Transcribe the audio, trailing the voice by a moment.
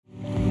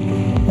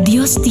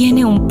Dios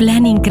tiene un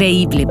plan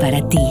increíble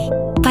para ti,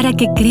 para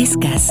que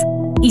crezcas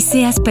y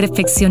seas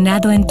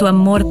perfeccionado en tu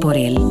amor por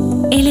Él.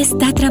 Él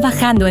está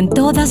trabajando en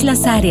todas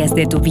las áreas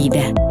de tu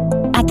vida,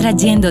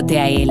 atrayéndote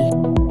a Él,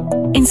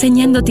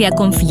 enseñándote a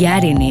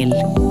confiar en Él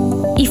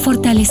y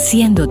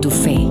fortaleciendo tu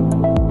fe.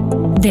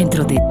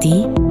 Dentro de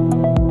ti,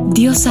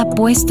 Dios ha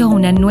puesto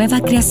una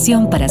nueva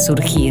creación para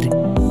surgir,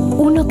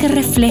 uno que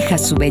refleja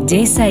su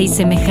belleza y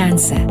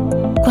semejanza.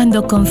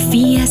 Cuando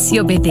confías y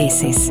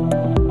obedeces,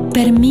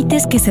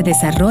 permites que se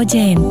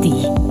desarrolle en ti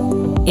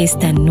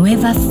esta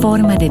nueva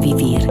forma de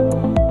vivir.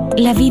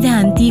 La vida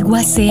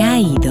antigua se ha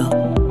ido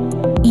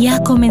y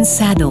ha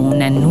comenzado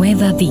una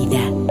nueva vida.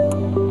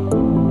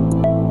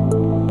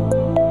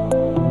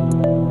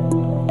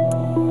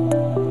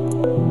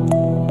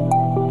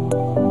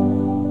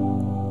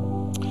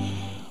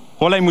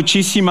 Hola y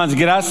muchísimas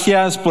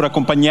gracias por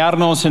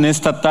acompañarnos en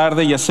esta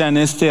tarde, ya sea en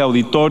este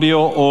auditorio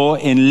o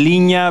en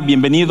línea.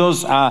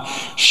 Bienvenidos a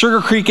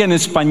Sugar Creek en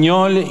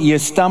español, y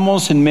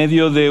estamos en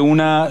medio de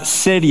una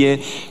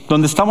serie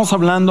donde estamos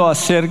hablando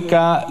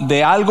acerca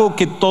de algo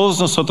que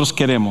todos nosotros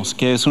queremos,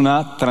 que es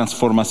una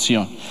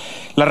transformación.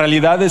 La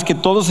realidad es que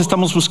todos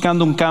estamos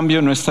buscando un cambio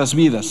en nuestras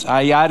vidas.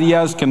 Hay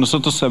áreas que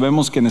nosotros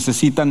sabemos que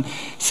necesitan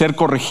ser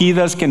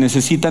corregidas, que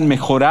necesitan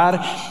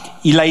mejorar.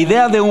 Y la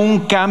idea de un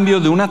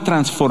cambio, de una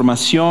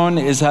transformación,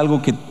 es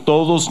algo que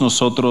todos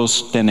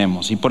nosotros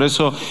tenemos. Y por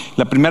eso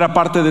la primera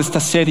parte de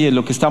esta serie,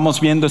 lo que estamos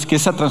viendo es que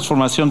esa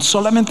transformación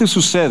solamente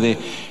sucede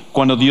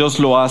cuando Dios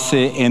lo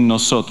hace en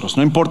nosotros.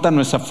 No importa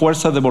nuestra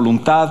fuerza de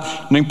voluntad,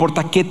 no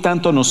importa qué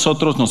tanto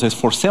nosotros nos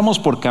esforcemos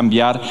por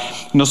cambiar,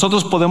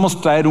 nosotros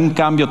podemos traer un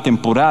cambio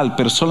temporal,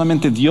 pero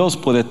solamente Dios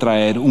puede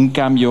traer un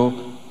cambio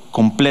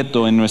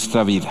completo en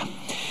nuestra vida.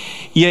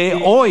 Y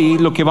hoy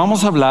lo que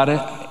vamos a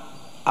hablar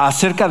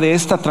acerca de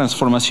esta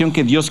transformación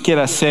que Dios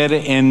quiere hacer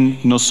en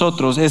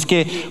nosotros es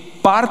que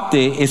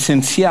parte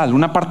esencial,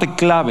 una parte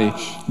clave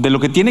de lo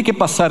que tiene que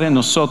pasar en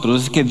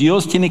nosotros es que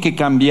Dios tiene que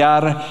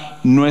cambiar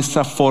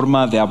nuestra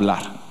forma de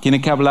hablar, tiene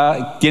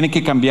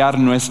que cambiar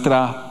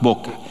nuestra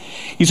boca.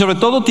 Y sobre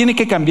todo tiene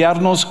que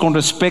cambiarnos con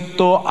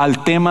respecto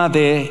al tema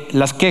de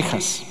las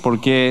quejas,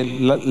 porque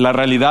la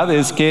realidad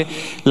es que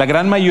la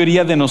gran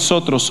mayoría de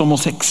nosotros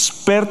somos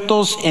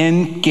expertos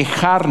en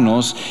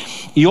quejarnos.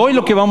 Y hoy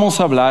lo que vamos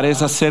a hablar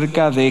es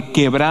acerca de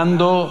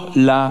quebrando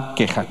la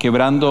queja.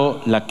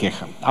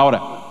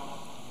 Ahora,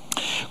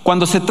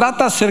 cuando se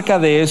trata acerca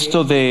de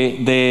esto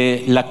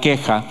de la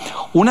queja,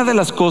 una de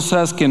las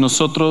cosas que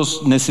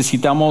nosotros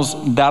necesitamos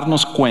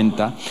darnos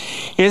cuenta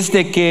es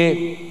de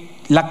que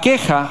la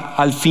queja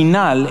al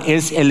final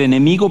es el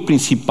enemigo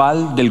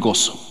principal del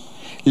gozo.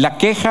 La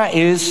queja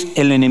es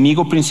el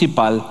enemigo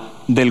principal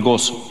del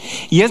gozo.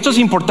 Y esto es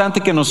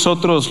importante que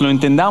nosotros lo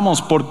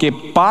entendamos, porque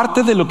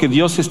parte de lo que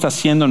Dios está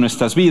haciendo en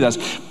nuestras vidas,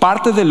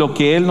 parte de lo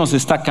que Él nos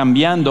está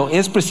cambiando,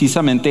 es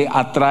precisamente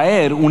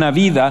atraer una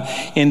vida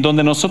en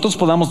donde nosotros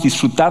podamos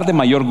disfrutar de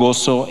mayor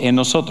gozo en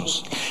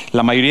nosotros.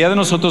 La mayoría de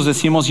nosotros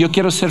decimos: yo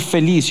quiero ser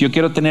feliz, yo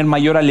quiero tener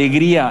mayor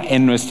alegría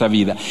en nuestra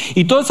vida.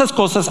 Y todas esas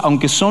cosas,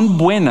 aunque son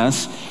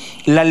buenas,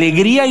 la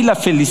alegría y la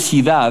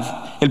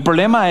felicidad, el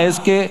problema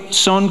es que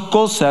son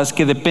cosas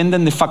que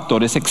dependen de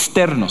factores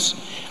externos.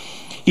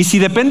 Y si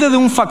depende de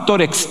un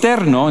factor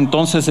externo,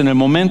 entonces en el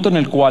momento en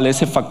el cual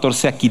ese factor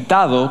se ha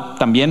quitado,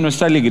 también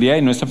nuestra alegría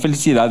y nuestra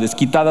felicidad es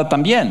quitada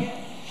también.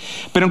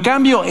 Pero en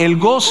cambio, el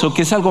gozo,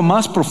 que es algo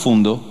más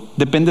profundo,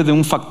 depende de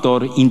un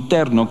factor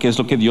interno, que es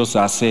lo que Dios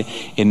hace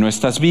en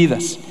nuestras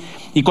vidas.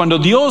 Y cuando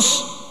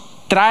Dios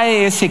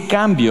trae ese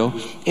cambio,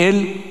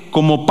 Él,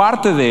 como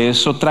parte de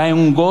eso, trae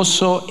un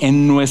gozo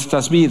en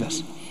nuestras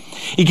vidas.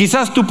 Y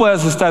quizás tú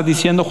puedas estar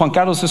diciendo: Juan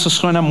Carlos, eso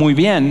suena muy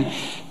bien,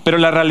 pero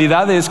la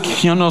realidad es que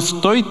yo no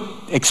estoy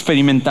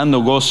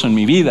experimentando gozo en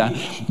mi vida.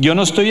 Yo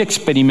no estoy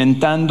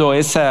experimentando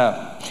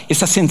esa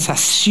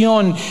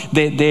sensación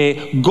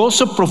de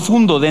gozo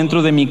profundo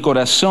dentro de mi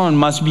corazón.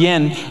 Más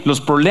bien, los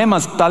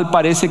problemas tal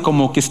parece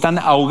como que están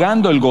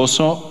ahogando el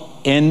gozo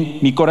en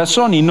mi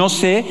corazón, y no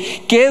sé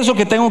qué es lo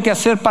que tengo que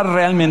hacer para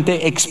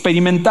realmente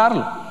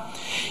experimentarlo.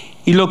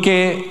 Y lo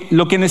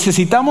que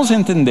necesitamos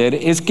entender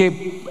es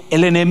que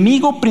el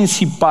enemigo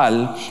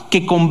principal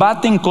que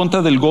combate en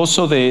contra del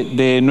gozo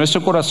de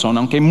nuestro corazón,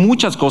 aunque hay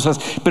muchas cosas,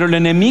 pero el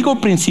enemigo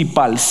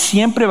principal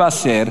siempre va a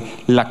ser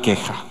la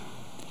queja.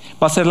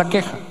 Va a ser la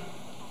queja.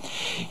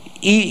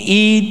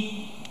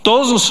 Y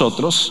todos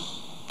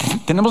nosotros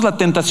tenemos la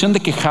tentación de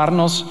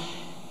quejarnos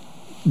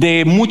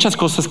de muchas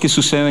cosas que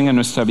suceden en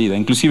nuestra vida.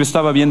 Inclusive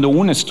estaba viendo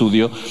un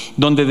estudio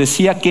donde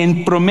decía que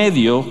en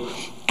promedio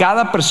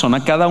cada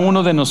persona, cada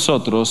uno de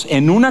nosotros,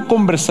 en una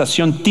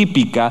conversación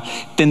típica,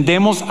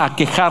 tendemos a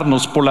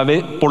quejarnos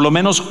por lo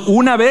menos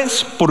una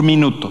vez por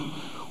minuto.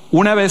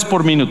 Una vez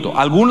por minuto.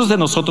 Algunos de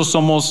nosotros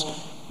somos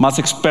más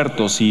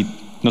expertos y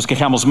nos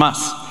quejamos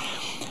más.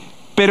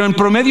 Pero en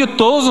promedio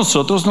todos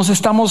nosotros nos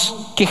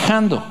estamos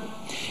quejando.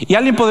 Y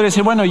alguien podría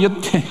decir: bueno,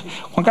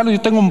 Juan Carlos,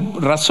 yo tengo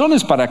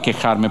razones para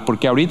quejarme,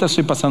 porque ahorita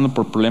estoy pasando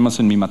por problemas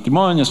en mi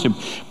matrimonio, estoy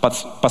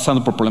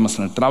pasando por problemas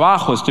en el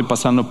trabajo, estoy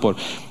pasando por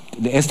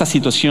esta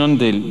situación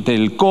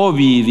del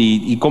COVID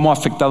y cómo ha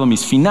afectado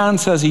mis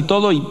finanzas y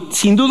todo, y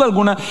sin duda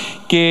alguna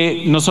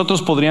que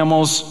nosotros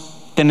podríamos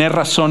tener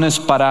razones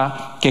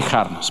para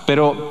quejarnos,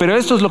 pero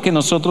esto es lo que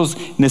nosotros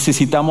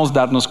necesitamos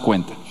darnos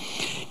cuenta,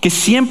 que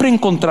siempre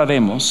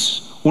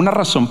encontraremos una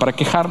razón para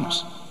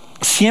quejarnos,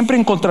 siempre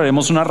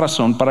encontraremos una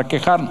razón para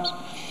quejarnos.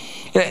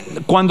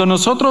 Cuando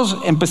nosotros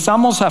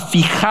empezamos a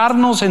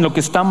fijarnos en lo que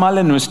está mal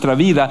en nuestra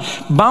vida,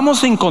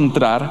 vamos a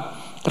encontrar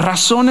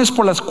razones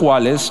por las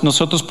cuales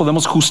nosotros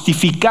podemos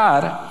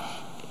justificar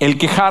el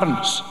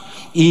quejarnos.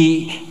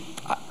 Y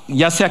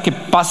ya sea que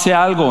pase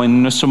algo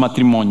en nuestro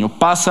matrimonio,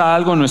 pasa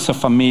algo en nuestra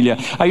familia,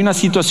 hay una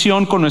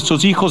situación con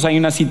nuestros hijos, hay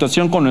una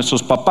situación con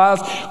nuestros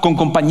papás, con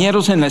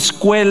compañeros en la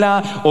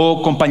escuela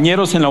o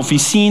compañeros en la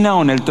oficina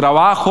o en el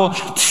trabajo,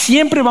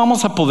 siempre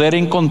vamos a poder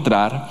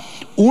encontrar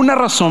una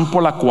razón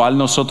por la cual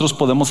nosotros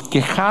podemos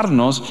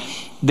quejarnos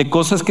de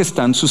cosas que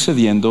están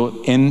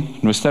sucediendo en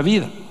nuestra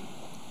vida.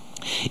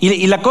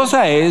 Y la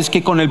cosa es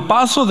que con el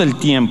paso del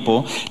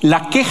tiempo,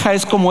 la queja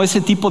es como ese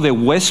tipo de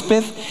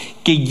huésped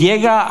que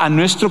llega a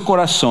nuestro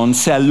corazón,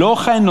 se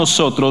aloja en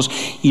nosotros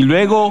y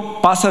luego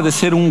pasa de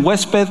ser un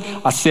huésped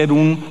a ser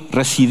un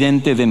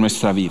residente de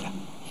nuestra vida.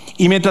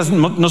 Y mientras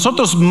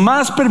nosotros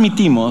más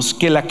permitimos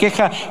que la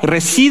queja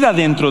resida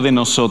dentro de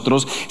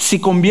nosotros, se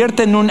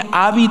convierte en un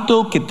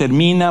hábito que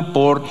termina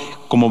por,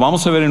 como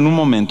vamos a ver en un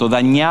momento,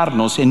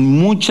 dañarnos en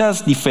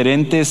muchas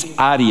diferentes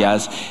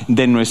áreas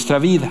de nuestra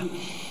vida.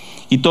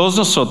 Y todos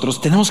nosotros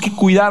tenemos que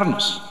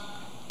cuidarnos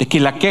de que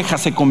la queja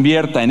se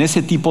convierta en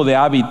ese tipo de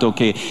hábito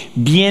que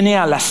viene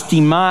a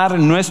lastimar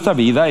nuestra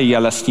vida y a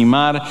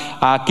lastimar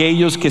a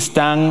aquellos que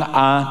están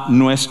a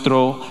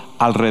nuestro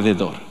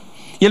alrededor.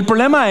 Y el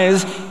problema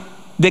es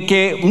de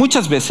que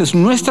muchas veces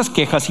nuestras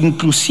quejas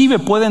inclusive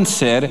pueden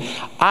ser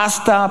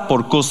hasta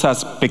por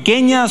cosas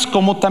pequeñas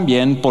como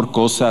también por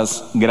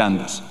cosas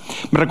grandes.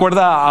 Me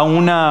recuerda a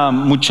una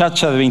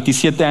muchacha de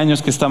 27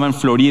 años que estaba en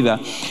Florida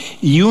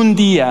y un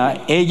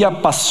día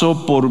ella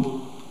pasó por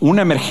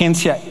una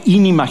emergencia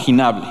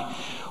inimaginable,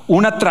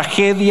 una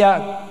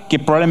tragedia que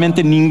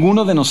probablemente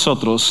ninguno de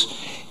nosotros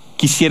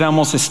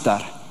quisiéramos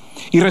estar.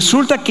 Y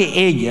resulta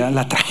que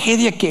la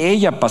tragedia que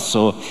ella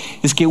pasó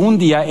es que un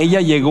día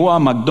ella llegó a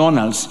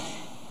McDonald's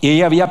y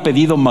ella había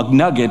pedido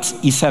McNuggets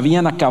y se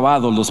habían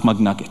acabado los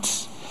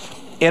McNuggets.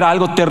 Era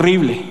algo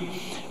terrible,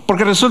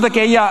 porque resulta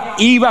que ella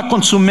iba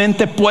con su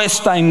mente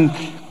puesta en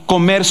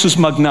comer sus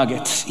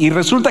McNuggets y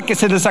resulta que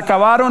se les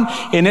acabaron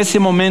en ese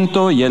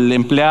momento y el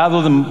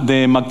empleado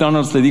de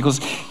McDonald's le dijo: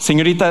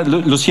 señorita,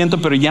 lo siento,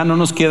 pero ya no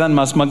nos quedan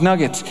más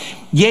McNuggets.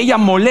 Y ella,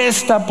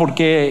 molesta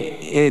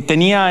porque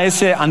tenía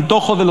ese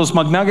antojo de los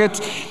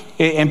McNuggets,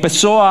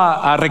 empezó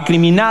a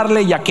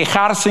recriminarle y a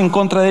quejarse en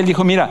contra de él.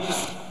 Dijo: mira,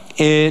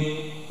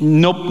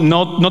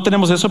 no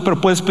tenemos eso, pero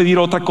puedes pedir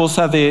otra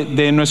cosa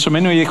de nuestro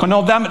menú. Y dijo: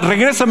 no,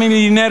 regrésame mi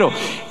dinero.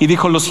 Y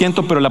dijo: lo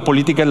siento, pero la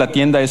política de la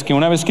tienda es que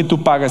una vez que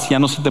tú pagas ya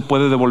no se te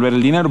puede devolver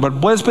el dinero, pero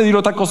puedes pedir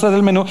otra cosa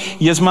del menú,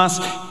 y es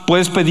más,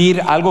 puedes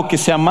pedir algo que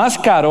sea más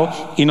caro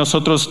y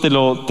nosotros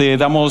te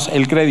damos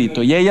el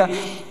crédito. Y ella,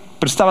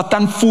 pero estaba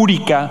tan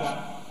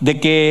fúrica de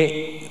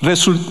que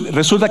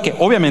resulta que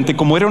obviamente,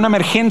 como era una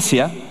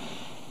emergencia,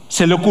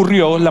 se le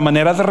ocurrió la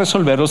manera de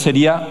resolverlo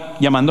sería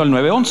llamando al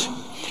 911.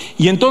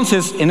 Y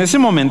entonces, en ese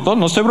momento,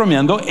 no estoy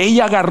bromeando,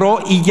 ella agarró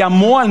y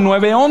llamó al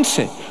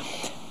 911.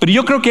 Pero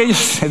yo creo que ellos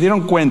se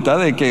dieron cuenta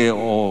de que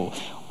o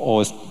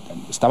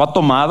estaba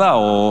tomada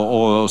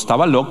o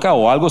estaba loca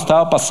o algo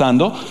estaba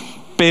pasando,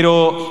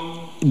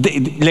 pero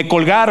le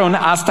colgaron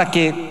hasta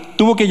que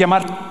tuvo que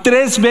llamar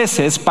 3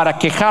 veces para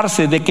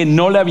quejarse de que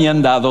no le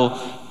habían dado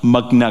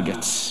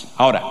McNuggets.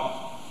 Ahora,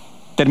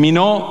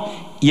 terminó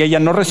y ella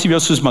no recibió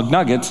sus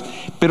McNuggets,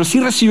 pero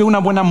sí recibió una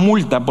buena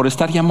multa por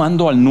estar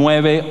llamando al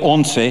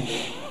 911.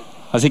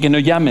 Así que no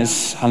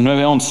llames al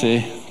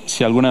 911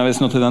 si alguna vez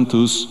no te dan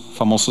tus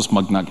famosos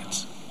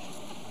McNuggets.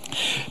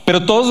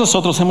 Pero todos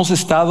nosotros hemos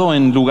estado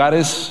en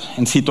lugares,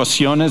 en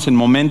situaciones, en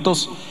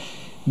momentos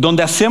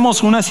donde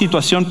hacemos una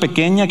situación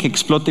pequeña que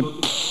explote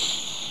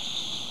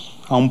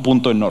a un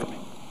punto enorme.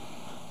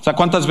 O sea,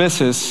 ¿cuántas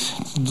veces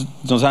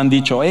nos han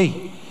dicho: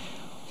 hey,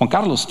 Juan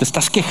Carlos, te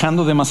estás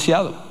quejando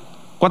demasiado?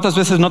 ¿Cuántas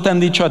veces no te han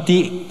dicho a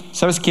ti: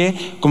 ¿sabes qué?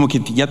 Como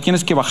que ya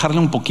tienes que bajarle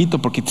un poquito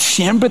porque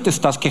siempre te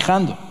estás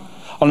quejando?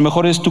 A lo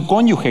mejor es tu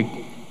cónyuge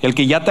el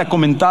que ya te ha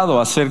comentado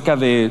acerca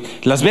de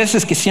las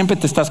veces que siempre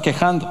te estás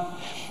quejando.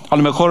 A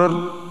lo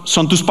mejor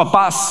son tus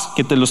papás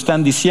que te lo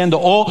están diciendo,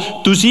 o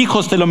tus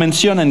hijos te lo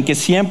mencionan, que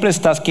siempre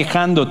estás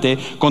quejándote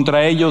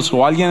contra ellos,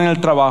 o alguien en el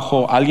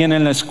trabajo, alguien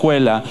en la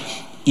escuela.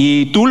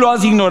 Y tú lo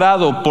has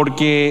ignorado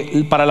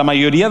porque para la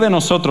mayoría de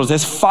nosotros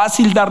es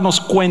fácil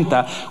darnos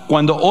cuenta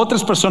cuando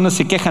otras personas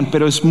se quejan,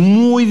 pero es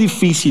muy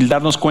difícil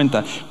darnos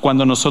cuenta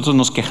cuando nosotros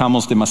nos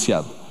quejamos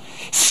demasiado.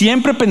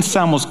 Siempre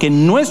pensamos que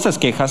nuestras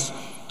quejas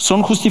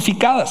son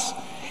justificadas,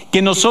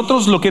 que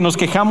nosotros lo que nos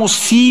quejamos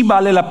sí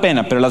vale la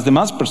pena, pero las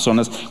demás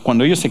personas,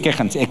 cuando ellos se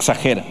quejan,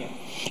 exageran.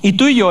 Y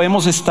tú y yo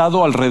hemos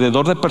estado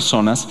alrededor de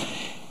personas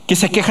que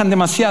se quejan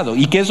demasiado.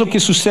 ¿Y qué es lo que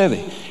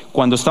sucede?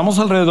 cuando estamos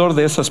alrededor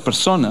de esas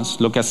personas,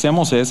 lo que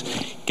hacemos es,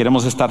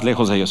 queremos estar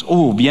lejos de ellos.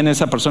 Viene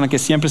esa persona que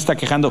siempre está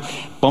quejando,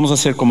 vamos a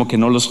hacer como que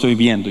no lo estoy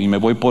viendo y me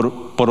voy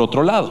por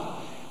otro lado.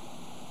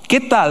 ¿Qué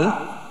tal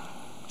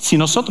si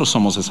nosotros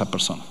somos esa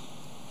persona?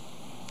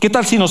 ¿Qué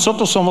tal si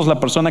nosotros somos la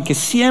persona que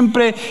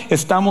siempre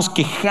estamos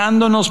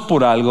quejándonos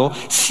por algo,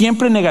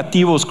 siempre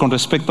negativos con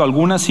respecto a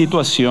alguna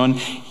situación,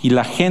 y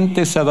la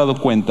gente se ha dado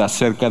cuenta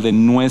acerca de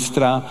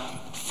nuestra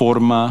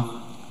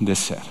forma de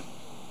ser?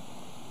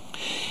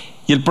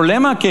 Y el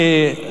problema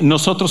que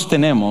nosotros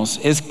tenemos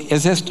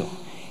es esto,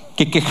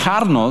 que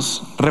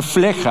quejarnos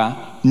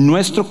refleja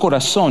nuestro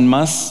corazón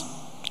más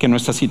que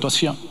nuestra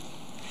situación.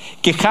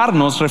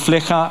 Quejarnos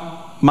refleja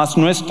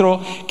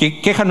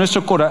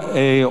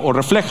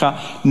refleja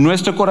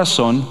nuestro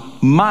corazón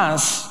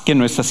más que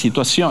nuestra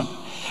situación.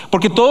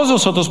 Porque todos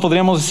nosotros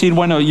podríamos decir,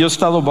 bueno, yo he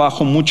estado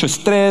bajo mucho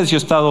estrés, yo he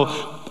estado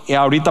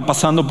ahorita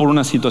pasando por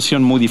una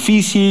situación muy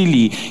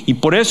difícil y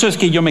por eso es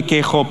que yo me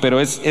quejo,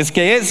 pero es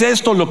que es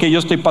esto lo que yo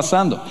estoy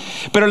pasando.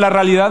 Pero la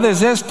realidad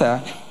es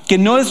esta, que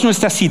no es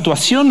nuestra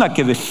situación la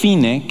que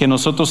define que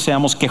nosotros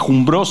seamos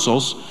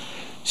quejumbrosos,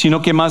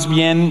 sino que más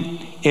bien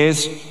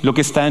es lo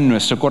que está en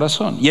nuestro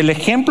corazón. Y el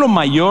ejemplo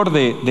mayor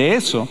de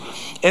eso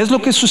es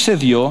lo que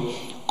sucedió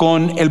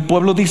con el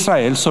pueblo de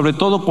Israel, sobre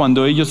todo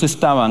cuando ellos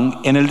estaban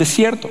en el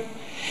desierto.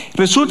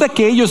 Resulta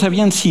que ellos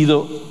habían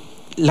sido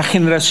la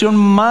generación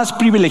más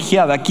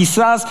privilegiada,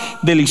 quizás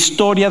de la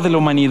historia de la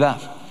humanidad.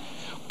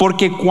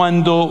 Porque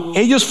cuando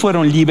ellos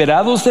fueron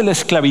liberados de la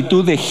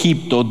esclavitud de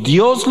Egipto,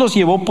 Dios los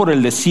llevó por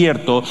el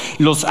desierto,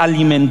 los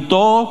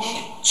alimentó.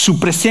 Su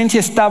presencia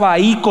estaba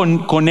ahí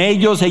con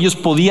ellos. Ellos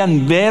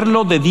podían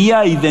verlo de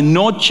día y de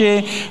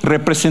noche,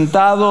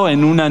 representado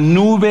en una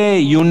nube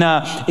y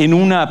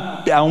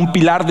a un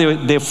pilar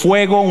de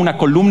fuego, una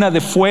columna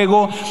de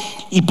fuego,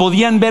 y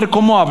podían ver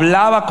cómo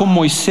hablaba con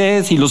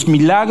Moisés y los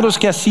milagros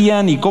que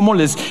hacían y cómo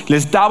les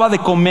daba de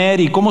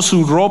comer y cómo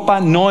su ropa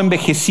no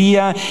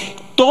envejecía.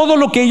 Todo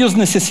lo que ellos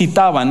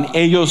necesitaban,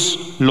 ellos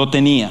lo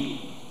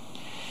tenían.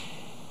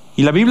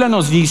 Y la Biblia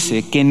nos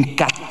dice que en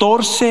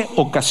 14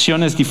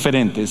 ocasiones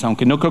diferentes,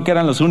 aunque no creo que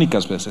eran las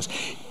únicas veces,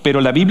 pero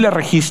la Biblia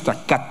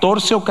registra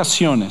 14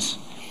 ocasiones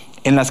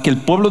en las que el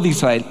pueblo de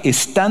Israel,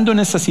 estando en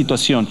esa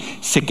situación,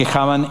 se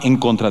quejaban en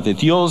contra de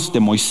Dios, de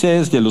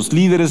Moisés, de los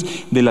líderes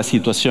de la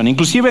situación.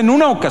 Inclusive en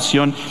una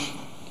ocasión,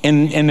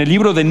 en el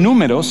libro de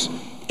Números,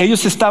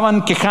 ellos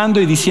estaban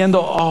quejando y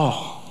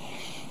diciendo,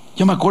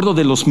 yo me acuerdo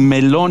de los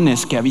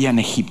melones que había en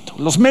Egipto,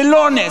 los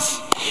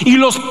melones y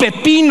los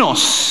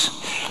pepinos,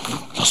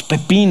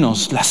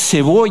 las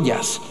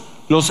cebollas,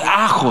 los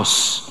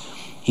ajos.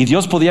 Y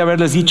Dios podía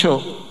haberles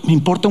dicho, me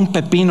importa un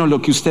pepino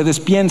lo que ustedes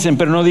piensen,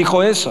 pero no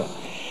dijo eso.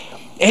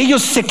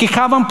 Ellos se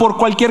quejaban por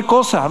cualquier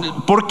cosa,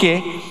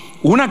 porque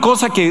una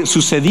cosa que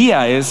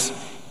sucedía es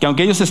que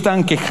aunque ellos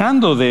estaban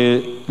quejando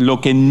de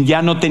lo que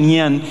ya no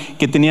tenían,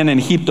 que tenían en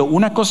Egipto,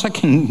 una cosa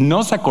que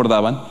no se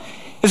acordaban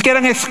es que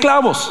eran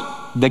esclavos.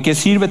 ¿De qué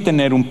sirve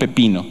tener un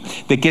pepino?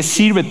 ¿De qué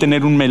sirve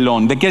tener un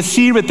melón? ¿De qué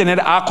sirve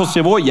tener ajos,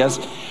 cebollas,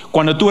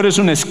 cuando tú eres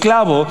un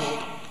esclavo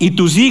y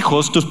tus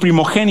hijos, tus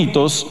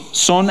primogénitos,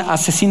 son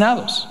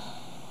asesinados?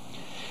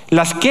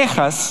 Las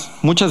quejas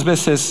muchas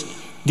veces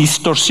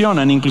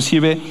distorsionan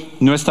inclusive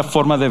nuestra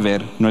forma de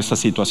ver nuestras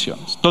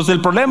situaciones. Entonces el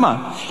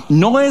problema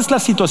no es la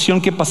situación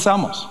que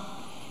pasamos,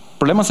 el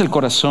problema es el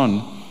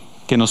corazón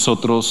que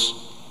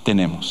nosotros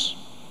tenemos.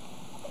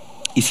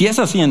 Y si es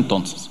así,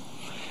 entonces,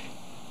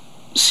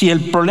 si el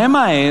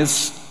problema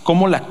es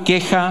cómo la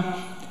queja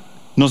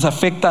nos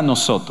afecta a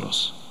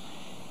nosotros,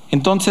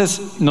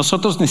 entonces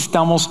nosotros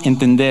necesitamos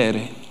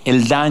entender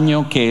el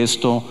daño que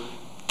esto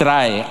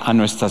trae a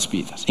nuestras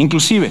vidas.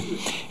 Inclusive,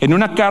 en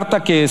una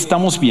carta que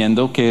estamos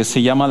viendo, que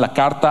se llama la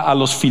carta a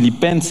los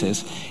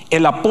Filipenses,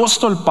 el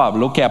apóstol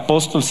Pablo, que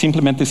apóstol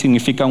simplemente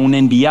significa un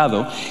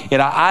enviado,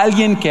 era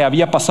alguien que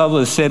había pasado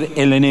de ser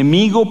el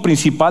enemigo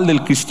principal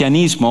del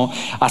cristianismo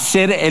a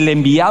ser el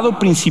enviado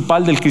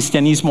principal del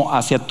cristianismo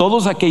hacia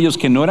todos aquellos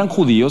que no eran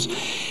judíos.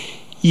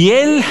 Y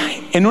él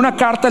en una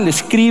carta le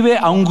escribe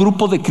a un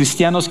grupo de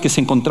cristianos que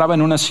se encontraba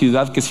en una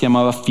ciudad que se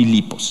llamaba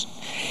Filipos.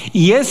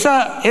 Y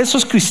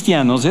esos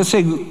cristianos,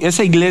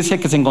 esa iglesia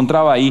que se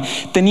encontraba ahí,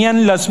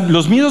 tenían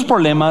los mismos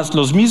problemas,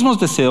 los mismos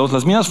deseos,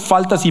 las mismas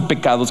faltas y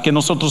pecados que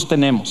nosotros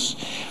tenemos.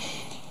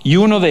 Y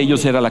uno de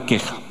ellos era la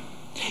queja.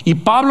 Y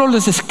Pablo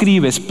les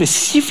escribe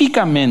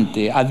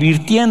específicamente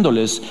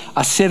advirtiéndoles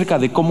acerca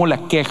de cómo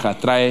la queja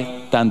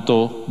trae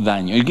tanto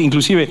daño.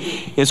 Inclusive,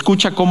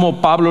 escucha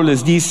cómo Pablo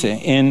les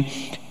dice en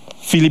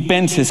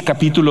Filipenses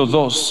capítulo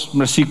 2,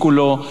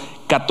 versículo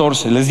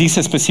 14. Les dice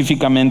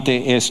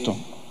específicamente esto.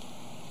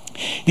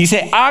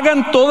 Dice,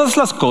 hagan todas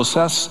las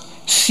cosas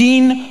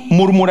sin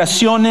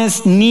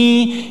murmuraciones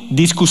ni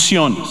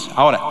discusiones.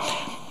 Ahora,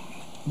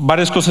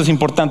 varias cosas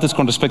importantes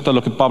con respecto a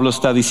lo que Pablo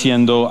está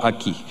diciendo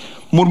aquí.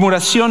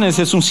 Murmuraciones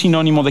es un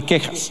sinónimo de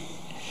quejas.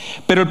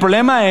 Pero el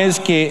problema es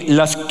que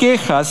las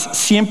quejas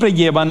siempre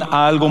llevan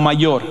a algo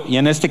mayor. Y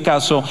en este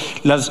caso,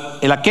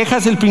 la queja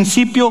es el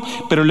principio,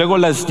 pero luego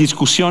las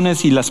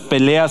discusiones y las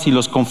peleas y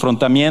los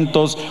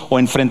confrontamientos o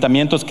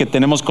enfrentamientos que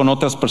tenemos con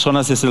otras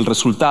personas es el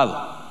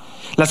resultado.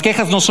 Las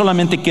quejas no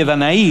solamente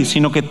quedan ahí,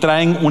 sino que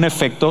traen un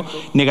efecto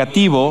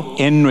negativo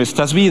en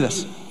nuestras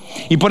vidas.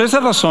 Y por esa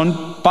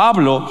razón,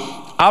 Pablo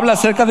habla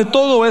acerca de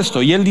todo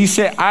esto y él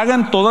dice,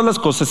 hagan todas las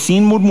cosas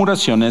sin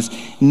murmuraciones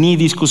ni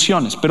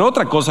discusiones. Pero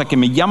otra cosa que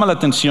me llama la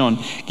atención,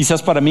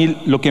 quizás para mí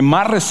lo que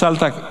más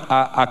resalta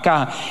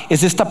acá,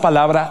 es esta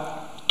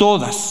palabra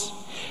todas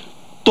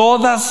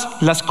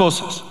las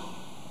cosas.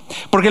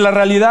 Porque la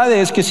realidad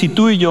es que si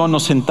tú y yo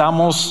nos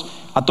sentamos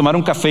a tomar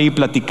un café y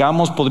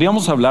platicamos,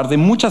 podríamos hablar de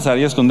muchas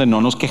áreas donde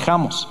no nos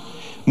quejamos.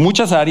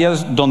 Muchas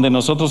áreas donde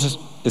nosotros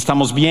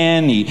estamos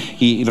bien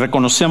y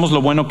reconocemos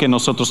lo bueno que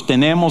nosotros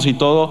tenemos y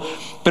todo.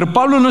 Pero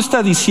Pablo no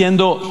está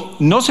diciendo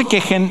no se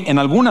quejen en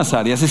algunas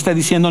áreas, está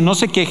diciendo no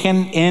se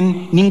quejen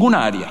en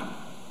ninguna área.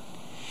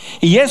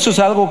 Y eso es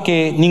algo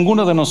que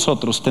ninguno de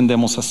nosotros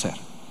tendemos a hacer.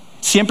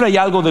 Siempre hay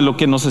algo de lo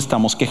que nos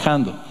estamos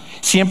quejando.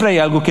 Siempre hay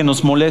algo que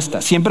nos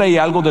molesta. Siempre hay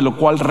algo de lo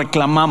cual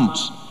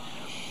reclamamos.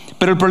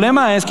 Pero el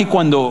problema es que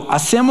cuando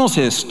hacemos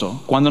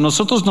esto, cuando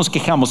nosotros nos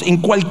quejamos en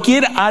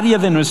cualquier área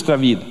de nuestra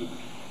vida,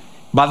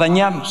 va a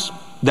dañarnos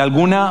de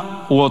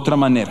alguna u otra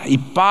manera. Y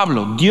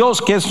Pablo,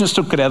 Dios que es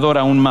nuestro creador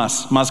aún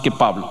más que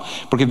Pablo,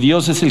 porque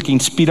Dios es el que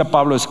inspira a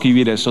Pablo a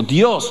escribir eso.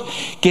 Dios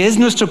que es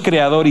nuestro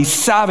creador y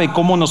sabe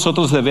cómo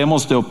nosotros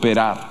debemos de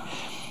operar,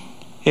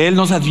 Él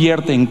nos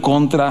advierte en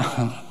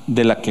contra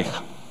de la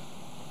queja.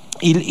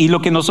 Y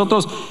lo que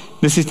nosotros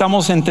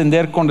necesitamos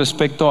entender con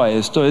respecto a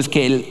esto es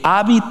que el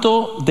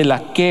hábito de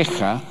la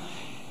queja,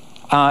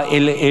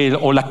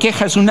 o la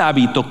queja es un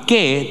hábito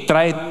que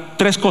trae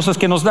tres cosas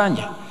que nos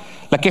daña.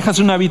 La queja es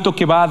un hábito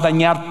que va a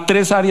dañar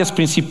tres áreas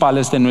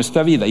principales de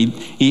nuestra vida.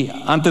 Y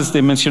antes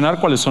de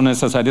mencionar cuáles son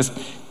esas áreas,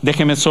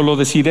 déjeme solo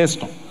decir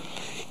esto.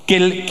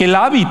 Que el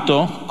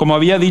hábito, como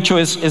había dicho,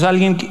 es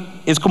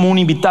como un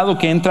invitado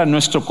que entra en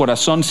nuestro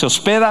corazón, se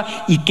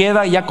hospeda y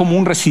queda ya como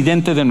un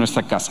residente de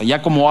nuestra casa,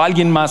 ya como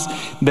alguien más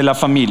de la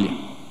familia.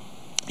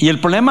 Y el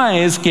problema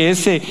es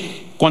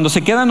que cuando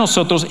se queda en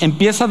nosotros,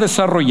 empieza a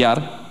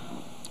desarrollar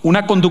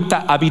una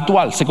conducta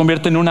habitual, se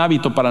convierte en un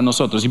hábito para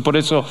nosotros. Y por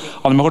eso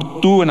a lo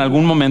mejor tú en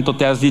algún momento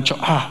te has dicho,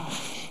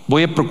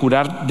 voy a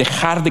procurar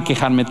dejar de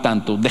quejarme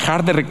tanto,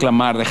 dejar de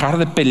reclamar, dejar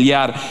de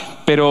pelear,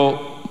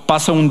 pero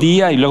pasa un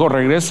día y luego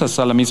regresas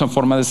a la misma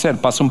forma de ser,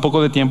 pasa un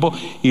poco de tiempo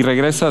y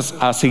regresas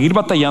a seguir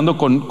batallando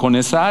con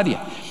esa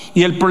área.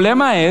 Y el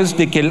problema es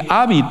de que el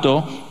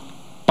hábito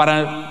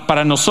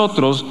para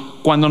nosotros,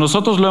 cuando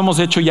nosotros lo hemos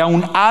hecho ya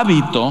un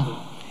hábito,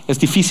 es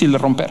difícil de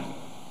romper.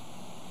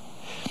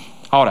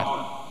 Ahora,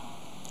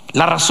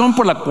 la razón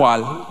por la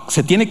cual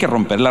se tiene que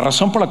romper, la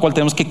razón por la cual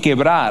tenemos que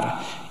quebrar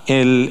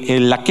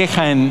la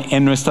queja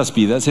en nuestras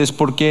vidas es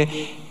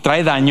porque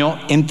trae daño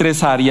en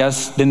tres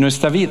áreas de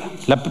nuestra vida.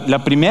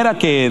 La primera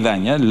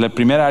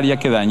área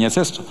que daña es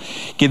esto,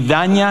 que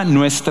daña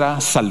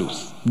nuestra salud.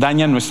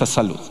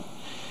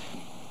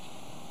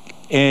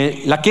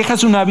 La queja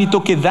es un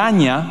hábito que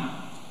daña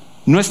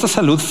nuestra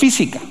salud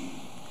física.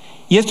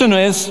 Y esto no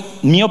es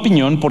mi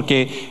opinión,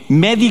 porque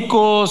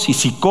médicos y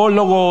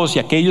psicólogos y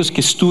aquellos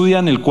que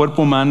estudian el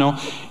cuerpo humano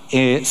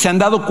se han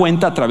dado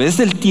cuenta a través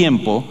del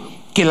tiempo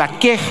que la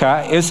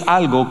queja es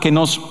algo que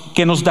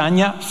nos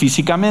daña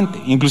físicamente.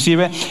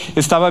 Inclusive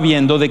estaba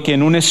viendo de que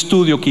en un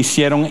estudio que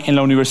hicieron en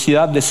la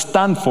Universidad de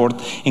Stanford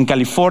en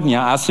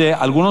California hace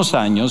algunos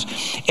años,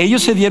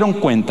 ellos se dieron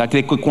cuenta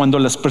de que cuando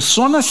las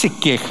personas se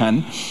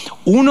quejan,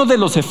 uno de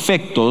los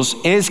efectos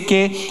es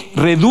que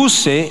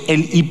reduce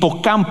el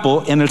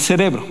hipocampo en el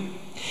cerebro.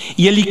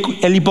 Y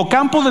el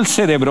hipocampo del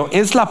cerebro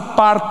es la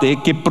parte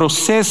que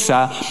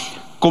procesa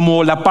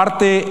como la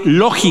parte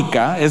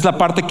lógica, es la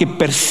parte que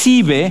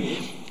percibe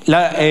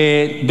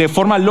de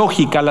forma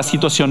lógica las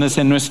situaciones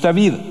en nuestra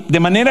vida. De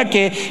manera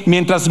que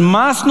mientras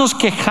más nos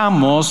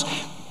quejamos,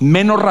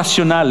 menos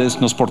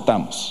racionales nos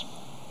portamos.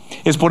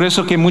 Es por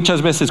eso que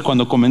muchas veces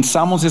cuando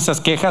comenzamos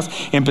esas quejas,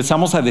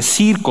 empezamos a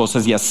decir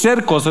cosas y a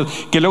hacer cosas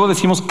que luego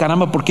decimos,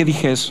 caramba, ¿por qué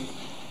dije eso?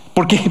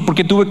 ¿Por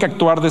qué tuve que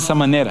actuar de esa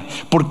manera?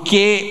 ¿Por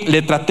qué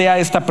le traté a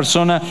esta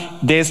persona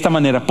de esta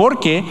manera?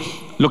 Porque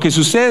lo que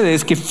sucede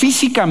es que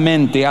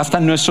físicamente hasta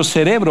nuestro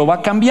cerebro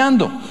va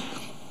cambiando,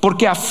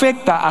 porque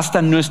afecta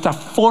hasta nuestra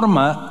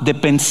forma de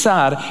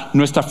pensar,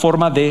 nuestra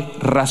forma de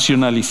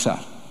racionalizar.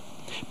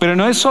 Pero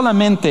no es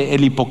solamente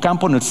el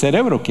hipocampo en el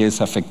cerebro que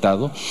es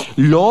afectado.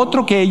 Lo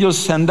otro que ellos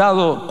se han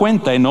dado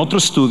cuenta en otro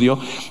estudio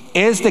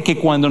es de que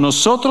cuando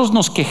nosotros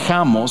nos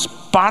quejamos,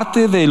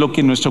 parte de lo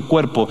que nuestro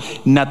cuerpo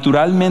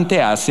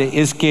naturalmente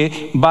hace es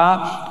que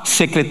va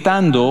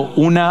secretando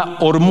una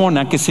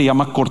hormona que se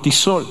llama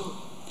cortisol.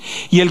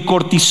 Y el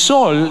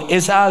cortisol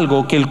es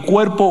algo que el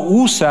cuerpo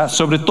usa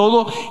sobre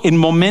todo en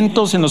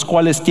momentos en los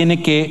cuales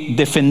tiene que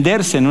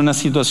defenderse en una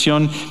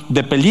situación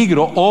de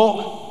peligro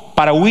o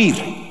para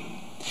huir.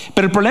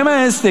 Pero el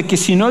problema es de que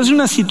si no es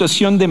una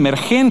situación de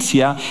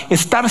emergencia,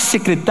 estar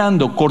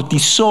secretando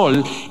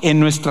cortisol en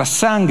nuestra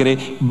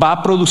sangre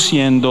va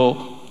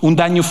produciendo un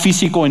daño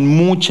físico en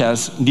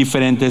muchas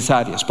diferentes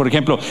áreas. Por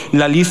ejemplo,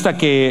 la lista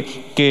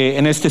que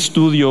en este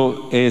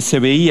estudio se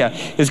veía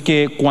es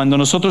que cuando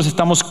nosotros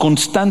estamos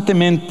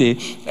constantemente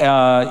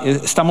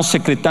estamos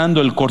secretando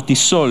el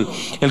cortisol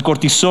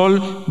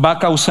va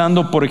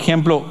causando, por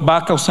ejemplo,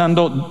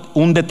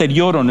 un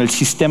deterioro en el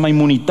sistema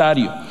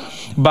inmunitario,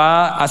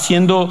 va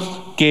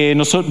haciendo que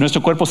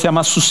nuestro cuerpo sea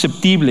más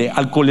susceptible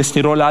al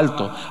colesterol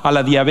alto, a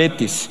la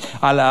diabetes,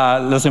 a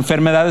las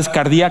enfermedades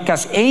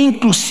cardíacas e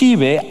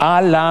inclusive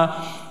a la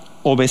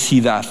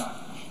obesidad.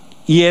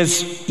 Y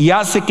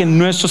hace que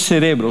nuestro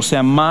cerebro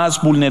sea más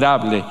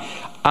vulnerable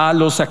a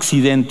los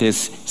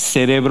accidentes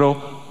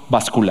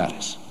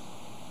cerebrovasculares.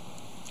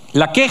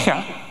 La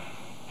queja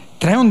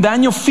trae un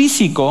daño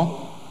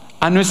físico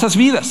a nuestras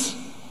vidas,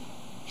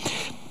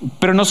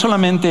 pero no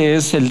solamente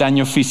es el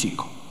daño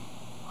físico.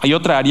 Hay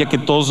otra área que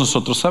todos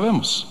nosotros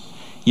sabemos,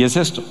 y es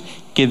esto,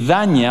 que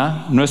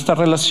daña nuestra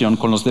relación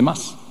con los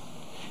demás.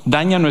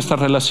 Daña nuestra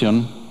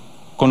relación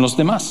con los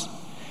demás.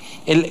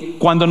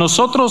 Cuando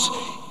nosotros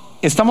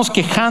estamos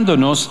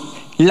quejándonos,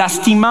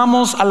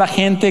 lastimamos a la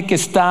gente que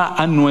está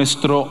a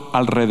nuestro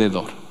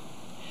alrededor.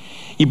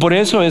 Y por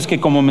eso es que,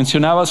 como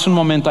mencionaba hace un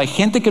momento, hay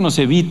gente que nos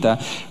evita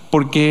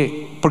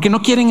porque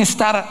no quieren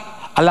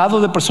estar al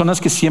lado de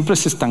personas que siempre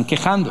se están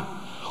quejando.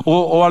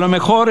 O a lo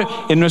mejor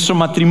en nuestro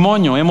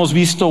matrimonio hemos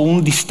visto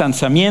un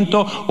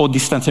distanciamiento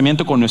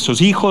con nuestros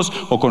hijos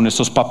o con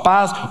nuestros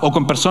papás o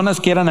con personas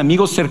que eran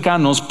amigos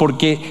cercanos,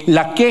 porque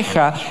la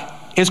queja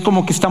es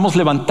como que estamos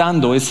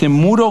levantando ese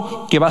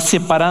muro que va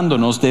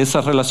separándonos de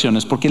esas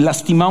relaciones, porque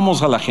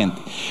lastimamos a la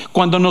gente.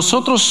 Cuando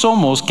nosotros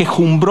somos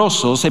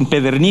quejumbrosos,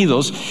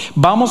 empedernidos,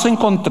 vamos a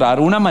encontrar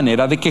una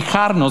manera de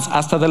quejarnos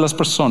hasta de las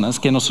personas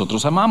que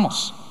nosotros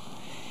amamos.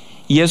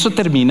 Y eso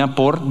termina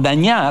por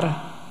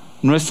dañar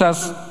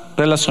nuestras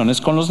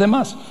relaciones con los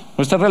demás,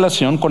 nuestra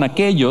relación con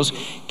aquellos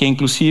que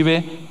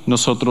inclusive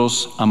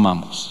nosotros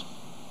amamos.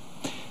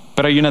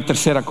 Pero hay una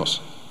tercera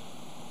cosa,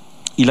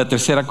 y la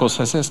tercera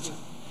cosa es esta,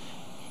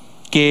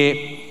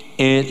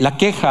 que la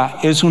queja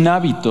es un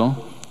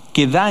hábito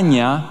que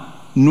daña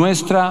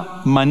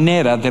nuestra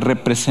manera de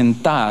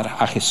representar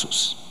a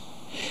Jesús.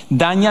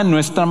 Daña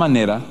nuestra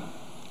manera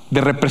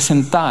de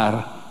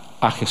representar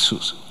a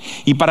Jesús.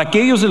 Y para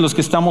aquellos de los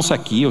que estamos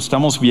aquí o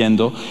estamos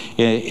viendo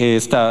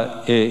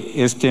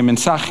este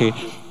mensaje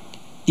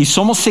y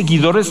somos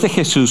seguidores de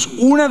Jesús,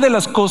 una de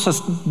las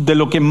cosas de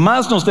lo que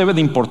más nos debe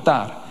de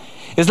importar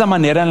es la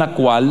manera en la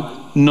cual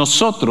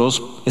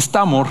nosotros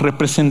estamos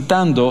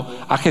representando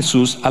a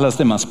Jesús a las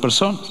demás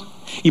personas.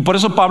 Y por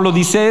eso Pablo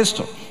dice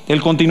esto. Él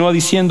continúa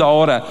diciendo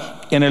ahora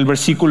en el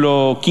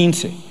versículo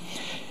 15,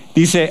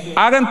 dice: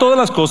 hagan todas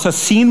las cosas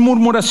sin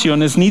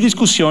murmuraciones ni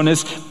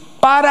discusiones,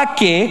 para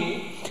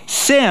que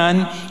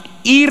sean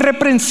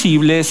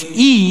irreprensibles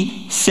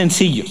y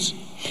sencillos,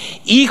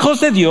 hijos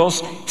de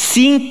Dios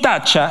sin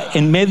tacha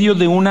en medio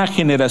de una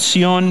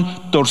generación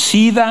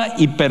torcida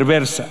y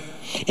perversa,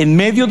 en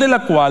medio de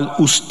la cual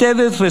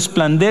ustedes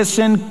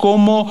resplandecen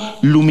como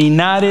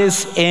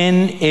luminares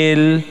en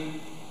el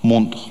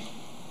mundo.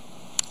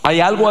 Hay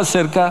algo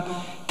acerca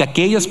de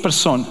aquellas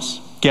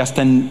personas que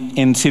hasta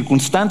en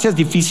circunstancias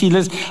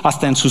difíciles,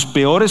 hasta en sus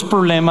peores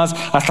problemas,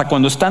 hasta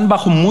cuando están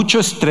bajo mucho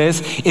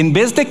estrés, en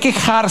vez de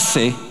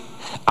quejarse,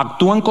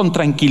 actúan con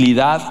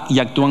tranquilidad y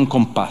actúan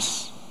con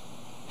paz.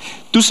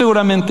 Tú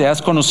seguramente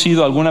has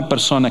conocido a alguna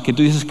persona que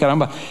tú dices: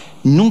 caramba,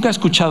 nunca he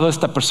escuchado a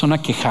esta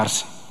persona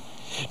quejarse,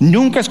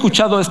 nunca he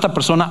escuchado a esta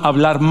persona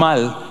hablar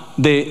mal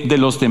de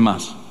los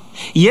demás.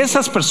 Y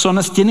esas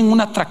personas tienen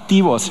un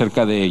atractivo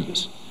acerca de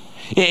ellos.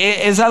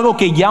 Es algo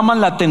que llama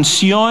la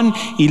atención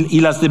y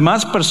las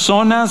demás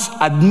personas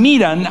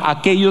admiran a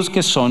aquellos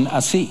que son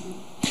así.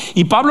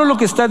 Y Pablo lo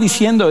que está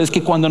diciendo es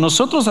que cuando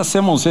nosotros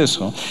hacemos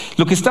eso,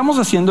 lo que estamos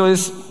haciendo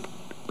es,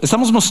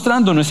 estamos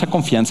mostrando nuestra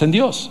confianza en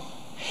Dios.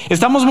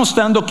 Estamos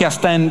mostrando que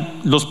hasta en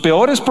los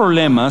peores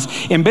problemas,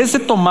 en vez de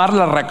tomar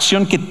la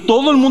reacción que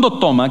todo el mundo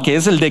toma, que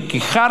es el de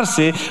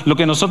quejarse, lo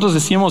que nosotros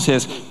decimos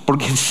es: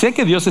 porque sé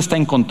que Dios está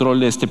en control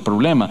de este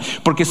problema,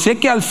 porque sé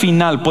que al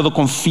final puedo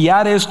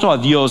confiar esto a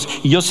Dios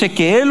y yo sé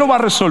que Él lo va a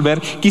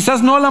resolver,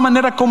 quizás no a la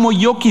manera como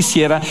yo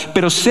quisiera,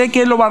 pero sé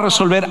que Él lo va a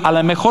resolver a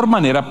la mejor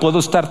manera. Puedo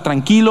estar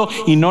tranquilo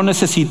y no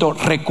necesito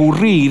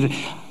recurrir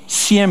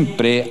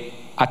siempre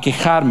a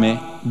quejarme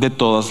de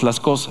todas las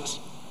cosas.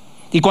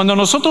 Y cuando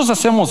nosotros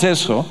hacemos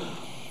eso,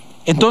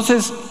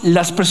 entonces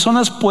las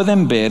personas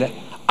pueden ver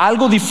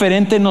algo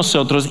diferente en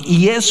nosotros,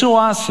 y eso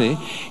hace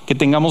que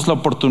tengamos la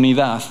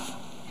oportunidad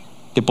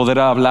de poder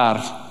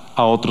hablar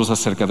a otros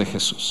acerca de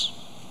Jesús.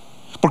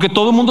 Porque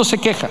todo el mundo se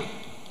queja,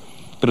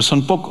 pero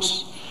son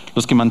pocos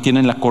los que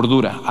mantienen la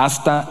cordura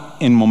hasta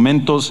en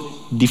momentos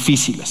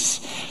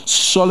difíciles.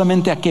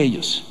 Solamente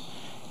aquellos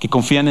que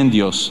confían en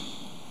Dios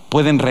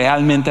pueden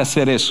realmente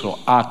hacer eso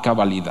a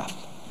cabalidad.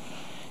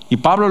 Y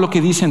Pablo lo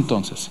que dice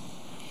entonces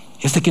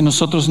es de que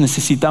nosotros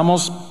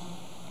necesitamos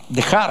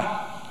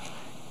dejar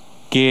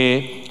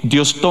que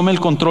Dios tome el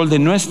control de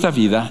nuestra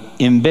vida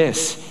en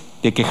vez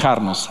de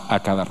quejarnos a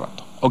cada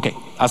rato. Ok,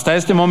 hasta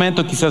este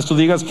momento quizás tú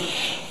digas,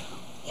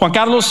 Juan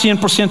Carlos,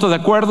 100% de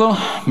acuerdo,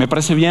 me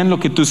parece bien lo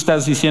que tú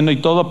estás diciendo y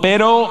todo,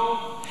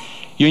 pero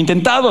yo he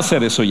intentado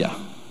hacer eso ya.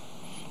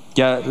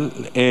 Yo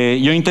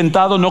he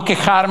intentado no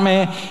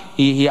quejarme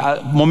y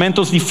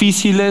momentos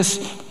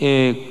difíciles,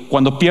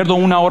 cuando pierdo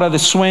 1 hora de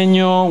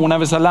sueño una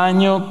vez al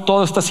año,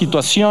 todas estas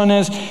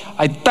situaciones,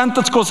 hay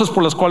tantas cosas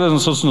por las cuales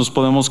nosotros nos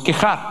podemos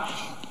quejar.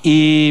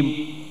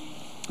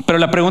 Pero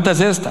la pregunta es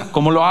esta,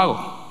 ¿cómo lo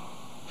hago?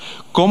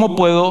 ¿Cómo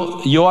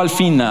puedo yo al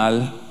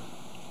final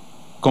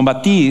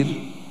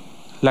combatir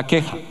la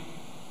queja?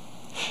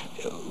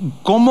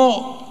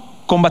 ¿Cómo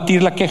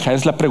combatir la queja?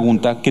 Es la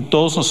pregunta que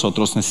todos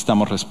nosotros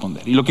necesitamos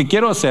responder. Y lo que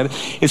quiero hacer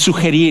es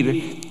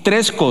sugerir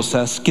 3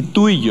 cosas que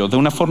tú y yo, de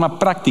una forma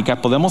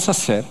práctica, podemos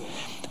hacer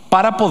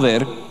para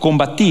poder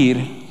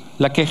combatir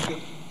la queja.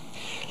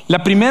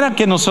 La primera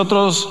que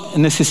nosotros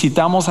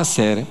necesitamos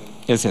hacer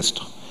es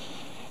esto.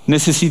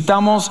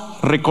 Necesitamos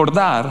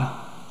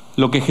recordar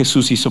lo que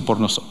Jesús hizo por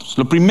nosotros.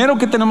 Lo primero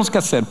que tenemos que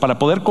hacer para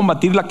poder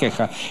combatir la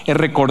queja es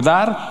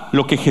recordar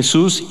lo que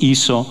Jesús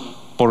hizo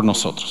por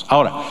nosotros.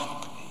 Ahora,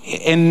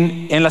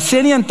 en la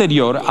serie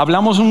anterior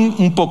hablamos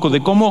un poco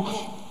de cómo,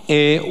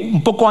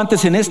 un poco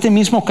antes en este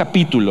mismo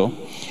capítulo,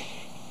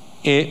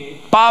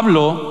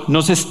 Pablo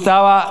nos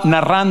estaba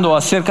narrando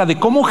acerca de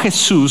cómo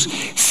Jesús,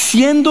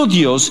 siendo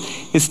Dios,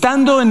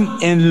 estando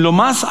en lo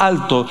más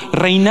alto,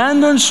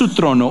 reinando en su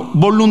trono,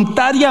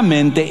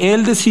 voluntariamente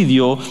Él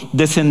decidió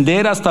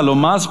descender hasta lo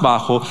más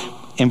bajo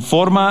en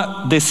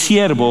forma de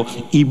siervo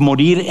y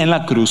morir en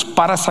la cruz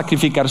para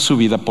sacrificar su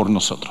vida por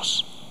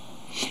nosotros.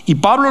 Y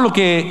Pablo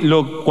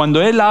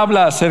cuando él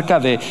habla acerca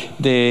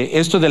de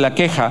esto de la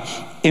queja,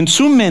 en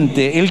su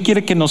mente él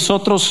quiere que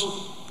nosotros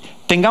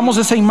tengamos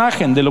esa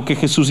imagen de lo que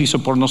Jesús hizo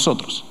por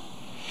nosotros.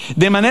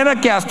 De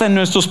manera que hasta en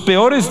nuestros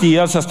peores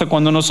días, hasta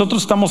cuando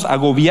nosotros estamos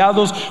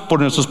agobiados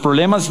por nuestros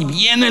problemas y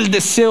viene el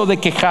deseo de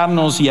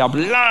quejarnos y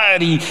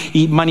hablar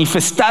y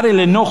manifestar el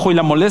enojo y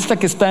la molestia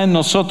que está en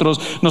nosotros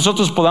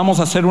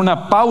podamos hacer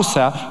una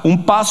pausa,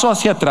 un paso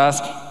hacia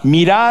atrás,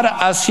 mirar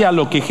hacia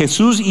lo que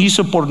Jesús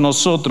hizo por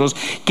nosotros,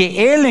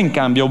 que Él en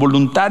cambio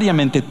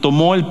voluntariamente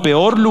tomó el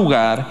peor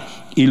lugar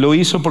y lo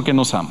hizo porque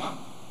nos ama.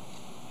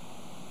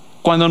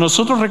 Cuando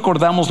nosotros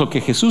recordamos lo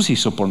que Jesús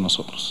hizo por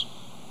nosotros,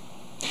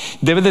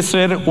 debe de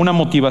ser una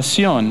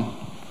motivación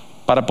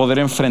para poder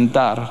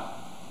enfrentar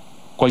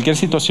cualquier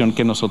situación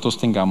que nosotros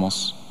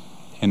tengamos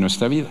en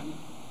nuestra vida.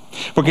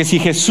 Porque si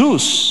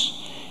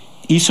Jesús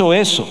hizo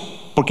eso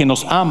porque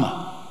nos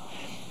ama,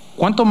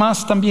 ¿cuánto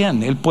más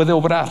también Él puede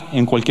obrar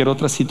en cualquier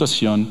otra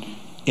situación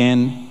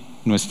en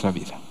nuestra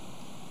vida?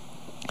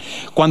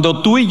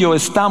 Cuando tú y yo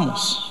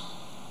estamos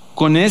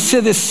con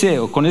ese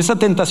deseo, con esa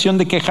tentación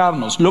de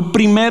quejarnos, lo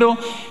primero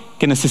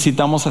que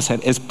necesitamos hacer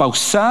es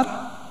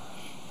pausar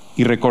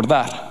y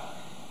recordar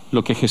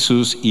lo que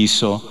Jesús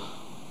hizo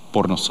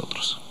por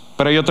nosotros.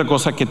 Pero hay otra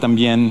cosa que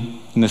también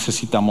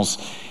necesitamos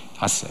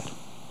hacer.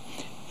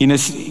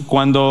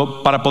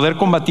 Para poder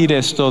combatir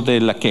esto de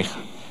la queja,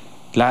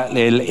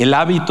 el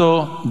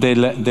hábito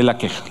de la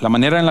queja, la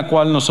manera en la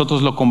cual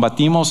nosotros lo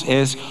combatimos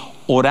es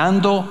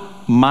orando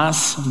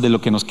más de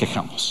lo que nos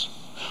quejamos.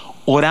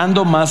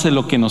 Orando más de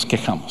lo que nos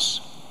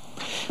quejamos.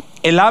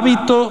 El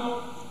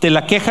hábito de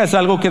la queja es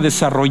algo que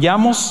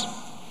desarrollamos.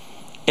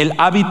 El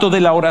hábito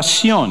de la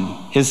oración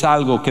es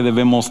algo que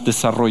debemos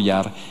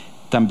desarrollar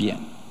también.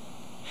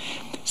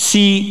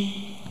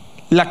 Si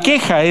la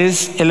queja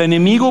es el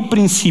enemigo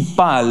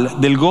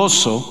principal del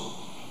gozo,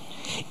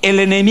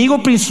 el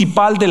enemigo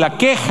principal de la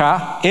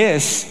queja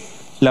es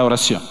la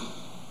oración.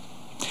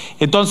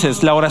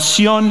 Entonces, la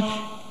oración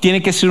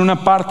tiene que ser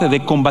una parte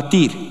de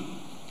combatir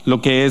lo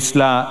que es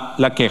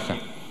la queja.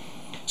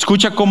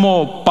 Escucha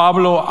cómo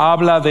Pablo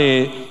habla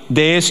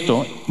de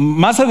esto.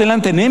 Más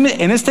adelante,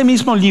 en este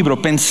mismo libro,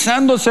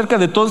 pensando acerca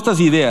de todas estas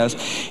ideas,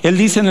 él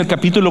dice en el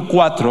capítulo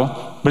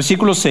 4,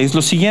 versículo 6,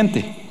 lo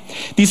siguiente.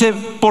 Dice,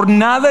 por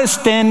nada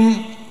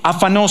estén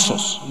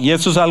afanosos. Y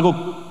eso es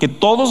algo que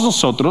todos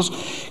nosotros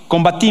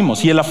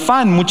combatimos. Y el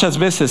afán muchas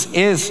veces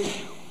es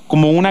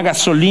como una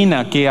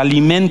gasolina que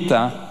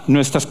alimenta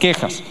nuestras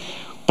quejas.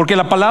 Porque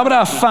la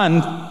palabra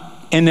afán,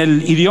 en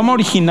el idioma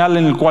original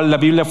en el cual la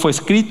Biblia fue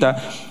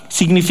escrita,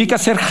 significa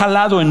ser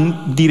jalado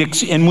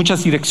en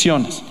muchas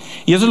direcciones.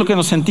 Y eso es lo que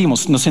nos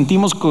sentimos. Nos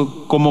sentimos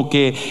como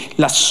que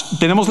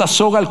tenemos la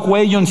soga al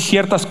cuello en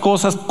ciertas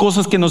cosas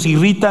que nos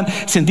irritan.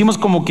 Sentimos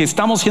como que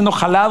estamos siendo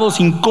jalados,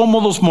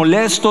 incómodos,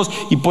 molestos,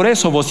 y por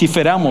eso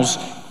vociferamos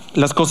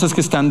las cosas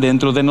que están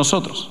dentro de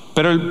nosotros.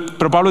 Pero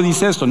Pablo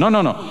dice esto,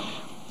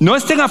 no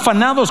estén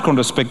afanados con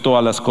respecto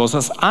a las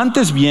cosas,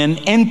 antes bien,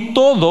 en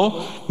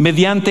todo,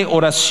 mediante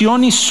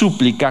oración y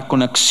súplica,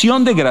 con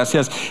acción de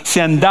gracias,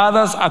 sean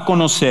dadas a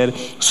conocer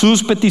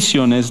sus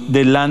peticiones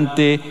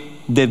delante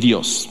de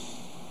Dios.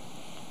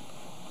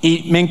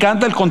 Y me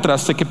encanta el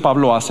contraste que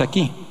Pablo hace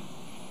aquí.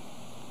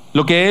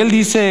 Lo que él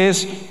dice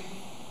es,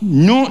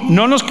 no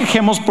nos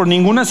quejemos por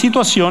ninguna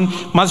situación,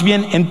 más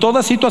bien en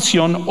toda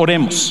situación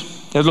oremos.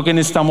 Es lo que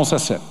necesitamos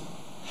hacer.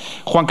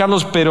 Juan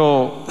Carlos,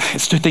 pero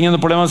estoy teniendo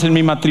problemas en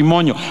mi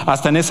matrimonio.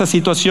 Hasta en esa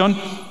situación,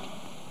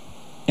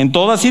 en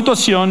toda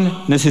situación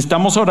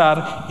necesitamos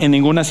orar, en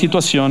ninguna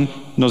situación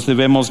nos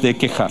debemos de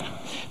quejar.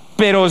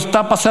 Pero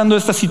está pasando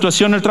esta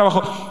situación en el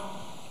trabajo.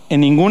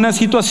 En ninguna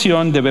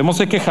situación debemos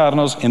de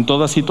quejarnos, en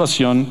toda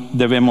situación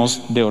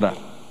debemos de orar.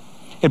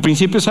 El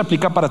principio se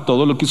aplica para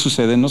todo lo que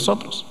sucede en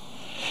nosotros.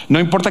 No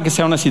importa que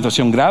sea una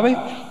situación grave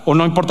o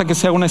no importa que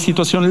sea una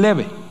situación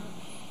leve.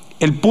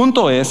 El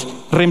punto es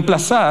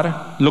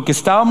reemplazar lo que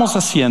estábamos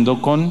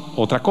haciendo con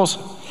otra cosa.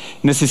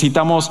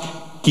 Necesitamos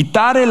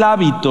quitar el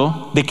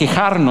hábito de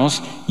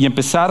quejarnos y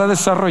empezar a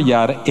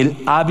desarrollar el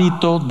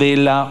hábito de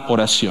la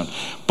oración.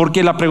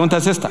 Porque la pregunta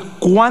es esta: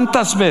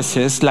 ¿cuántas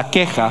veces la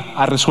queja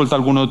ha resuelto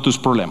alguno de tus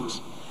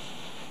problemas?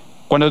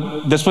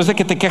 Cuando después de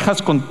que te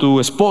quejas con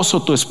tu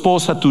esposo, tu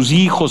esposa, tus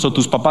hijos o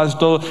tus papás,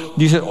 todo,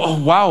 dices, oh,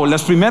 wow,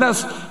 las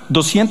primeras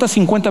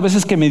 250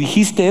 veces que me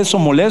dijiste eso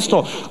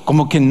molesto,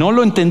 como que no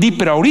lo entendí,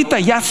 pero ahorita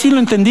ya sí lo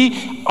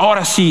entendí,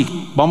 ahora sí,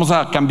 vamos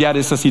a cambiar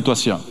esa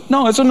situación.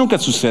 No, eso nunca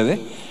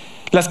sucede.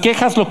 Las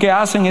quejas lo que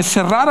hacen es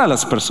cerrar a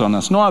las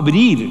personas, no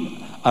abrir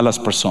a las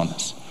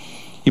personas.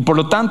 Y por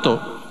lo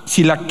tanto,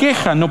 si la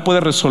queja no puede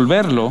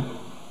resolverlo,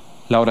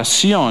 la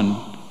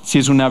oración sí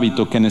es un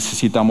hábito que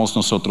necesitamos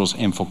nosotros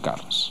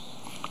enfocarnos.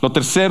 Lo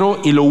tercero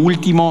y lo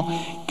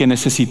último que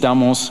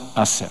necesitamos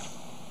hacer.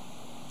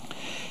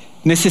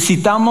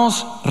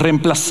 Necesitamos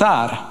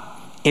reemplazar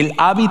el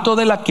hábito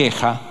de la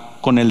queja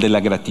con el de la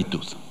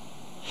gratitud.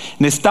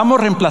 Necesitamos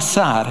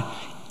reemplazar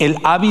el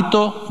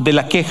hábito de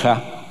la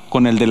queja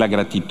con el de la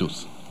gratitud.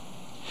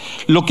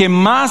 Lo que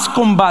más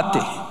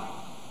combate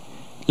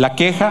la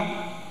queja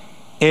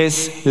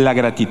es la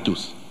gratitud.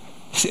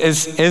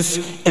 Es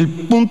el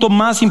punto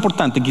más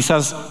importante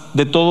quizás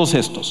de todos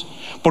estos.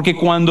 Porque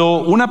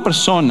cuando una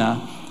persona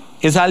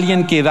es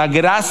alguien que da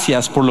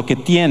gracias por lo que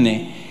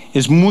tiene,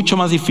 es mucho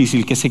más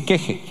difícil que se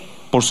queje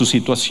por sus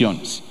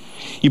situaciones.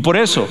 Y por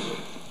eso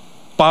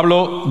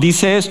Pablo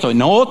dice esto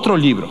en otro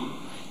libro.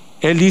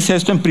 Él dice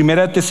esto en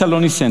 1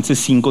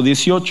 Tesalonicenses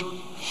 5:18.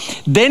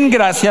 Den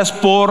gracias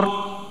por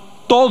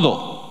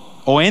todo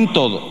o en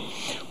todo,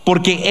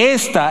 porque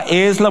esta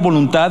es la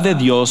voluntad de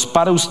Dios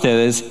para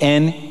ustedes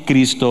en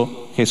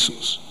Cristo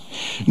Jesús.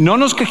 No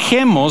nos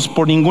quejemos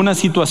por ninguna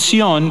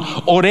situación,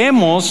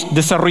 oremos,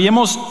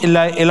 desarrollemos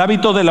el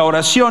hábito de la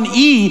oración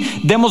y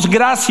demos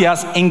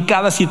gracias en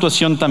cada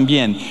situación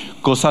también.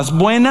 Cosas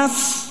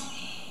buenas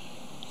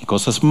y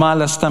cosas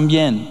malas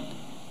también.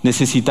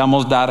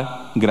 Necesitamos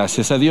dar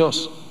gracias a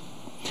Dios.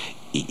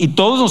 Y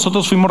todos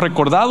nosotros fuimos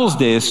recordados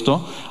de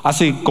esto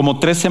hace como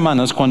 3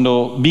 semanas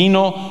cuando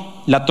vino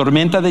la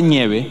tormenta de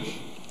nieve,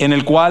 en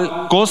el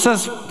cual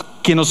cosas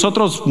que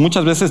nosotros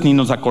muchas veces ni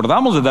nos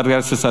acordamos de dar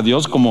gracias a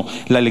Dios, como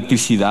la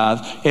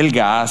electricidad, el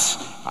gas,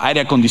 aire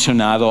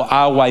acondicionado,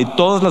 agua y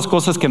todas las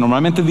cosas que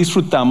normalmente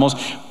disfrutamos,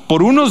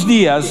 por unos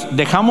días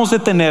dejamos de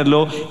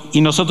tenerlo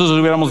y nosotros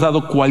hubiéramos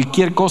dado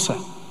cualquier cosa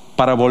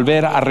para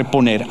volver a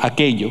reponer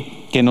aquello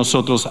que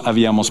nosotros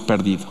habíamos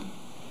perdido.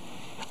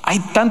 Hay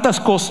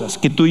tantas cosas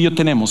que tú y yo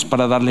tenemos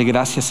para darle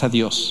gracias a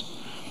Dios.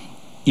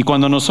 Y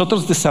cuando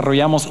nosotros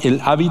desarrollamos el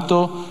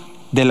hábito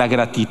de la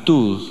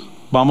gratitud,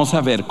 vamos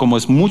a ver cómo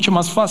es mucho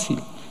más fácil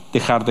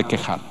dejar de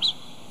quejarnos.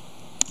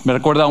 Me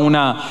recuerda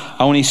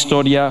a una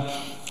historia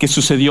que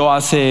sucedió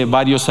hace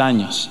varios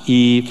años.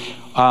 Y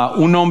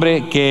un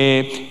hombre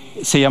que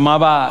se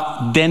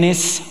llamaba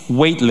Dennis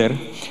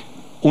Weidler,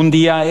 un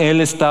día él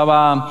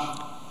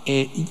estaba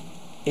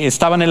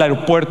en el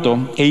aeropuerto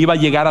e iba a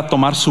llegar a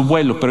tomar su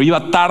vuelo, pero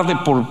iba tarde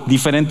por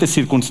diferentes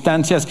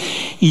circunstancias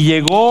y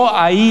llegó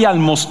ahí al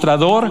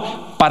mostrador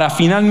para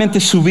finalmente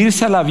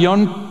subirse al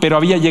avión, pero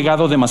había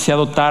llegado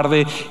demasiado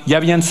tarde. Ya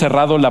habían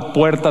cerrado la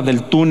puerta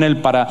del túnel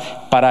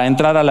para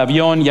entrar al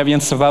avión, ya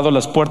habían cerrado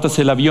las puertas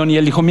del avión y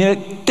él dijo, mire,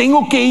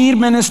 tengo que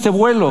irme en este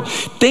vuelo,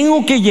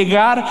 tengo que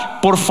llegar,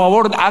 por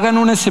favor, hagan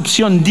una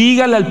excepción,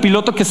 dígale al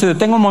piloto que se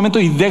detenga un momento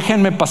y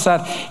déjenme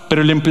pasar.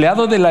 Pero el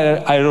empleado de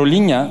la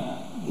aerolínea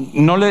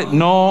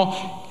no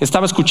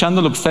estaba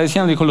escuchando lo que está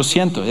diciendo, dijo, lo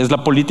siento, es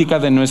la política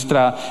de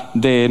nuestra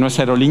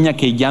aerolínea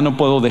que ya no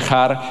puedo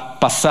dejar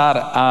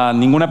pasar a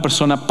ninguna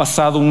persona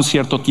pasado un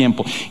cierto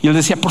tiempo. Y él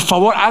decía, por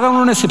favor, hagan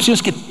una excepción,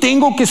 es que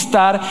tengo que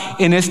estar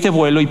en este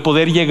vuelo y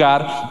poder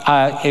llegar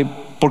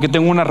porque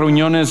tengo unas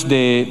reuniones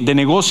de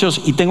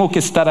negocios y tengo que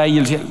estar ahí.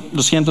 Él decía,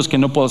 lo siento, es que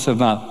no puedo hacer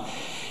nada.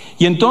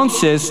 Y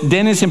entonces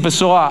Dennis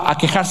empezó a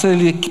quejarse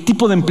de qué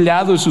tipo de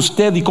empleado es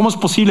usted y cómo es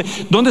posible,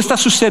 dónde está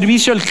su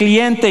servicio al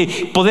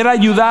cliente, poder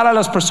ayudar a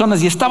las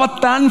personas. Y estaba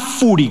tan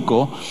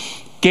fúrico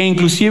que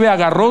inclusive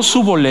agarró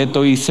su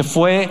boleto y se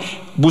fue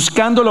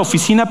buscando la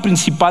oficina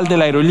principal de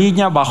la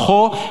aerolínea,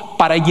 bajó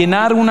para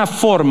llenar una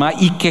forma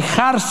y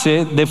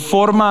quejarse de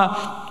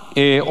forma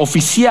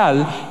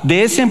oficial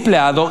de ese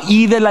empleado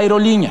y de la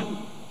aerolínea.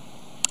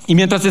 Y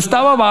mientras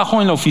estaba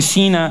abajo en la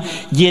oficina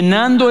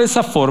llenando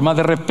esa forma,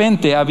 de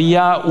repente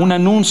había un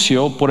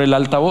anuncio por el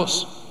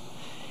altavoz.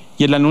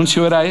 Y el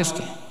anuncio era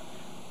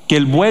que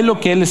el vuelo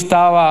que él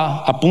estaba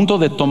a punto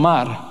de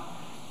tomar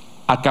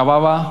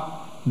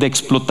acababa de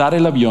explotar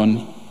el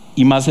avión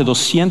y más de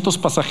 200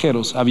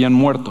 pasajeros habían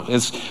muerto.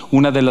 Es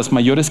una de las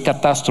mayores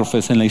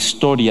catástrofes en la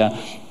historia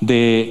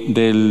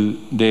de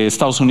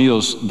Estados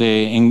Unidos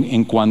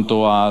en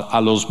cuanto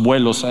a los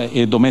vuelos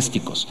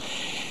domésticos.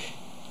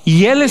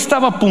 Y él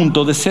estaba a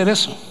punto de ser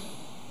eso.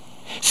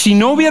 Si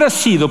no hubiera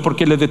sido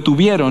porque le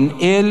detuvieron,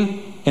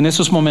 él en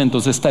esos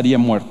momentos estaría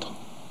muerto.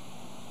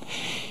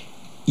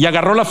 Y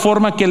agarró la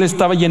forma que él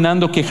estaba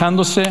llenando,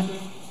 quejándose,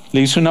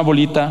 le hizo una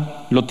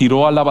bolita, lo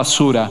tiró a la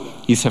basura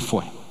y se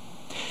fue.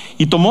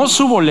 Y tomó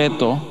su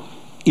boleto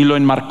y lo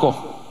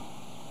enmarcó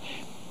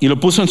y lo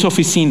puso en su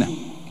oficina.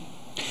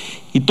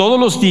 Y todos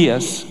los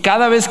días,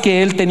 cada vez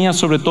que él tenía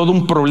sobre todo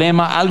un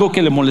problema, algo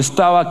que le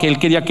molestaba, que él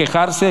quería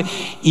quejarse,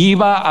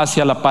 iba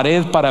hacia la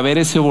pared para ver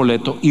ese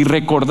boleto y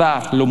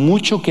recordar lo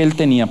mucho que él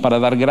tenía para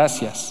dar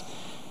gracias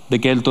de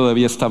que él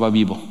todavía estaba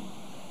vivo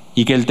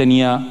y que él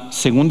tenía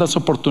segundas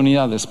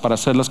oportunidades para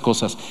hacer las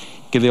cosas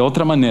que de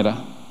otra manera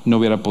no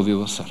hubiera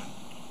podido hacer.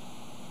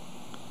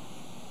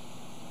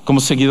 Como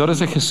seguidores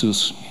de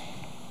Jesús,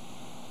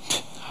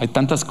 hay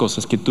tantas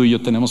cosas que tú y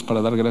yo tenemos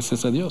para dar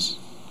gracias a Dios.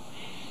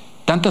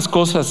 Tantas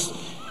cosas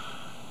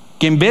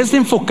que en vez de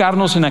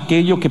enfocarnos en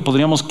aquello que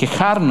podríamos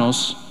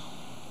quejarnos,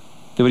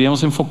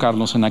 deberíamos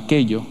enfocarnos en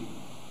aquello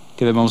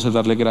que debemos de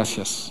darle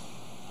gracias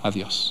a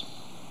Dios.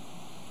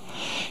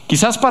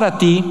 Quizás para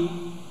ti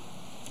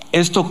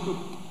esto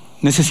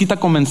necesita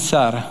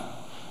comenzar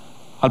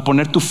al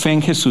poner tu fe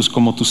en Jesús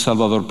como tu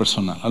Salvador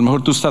personal. A lo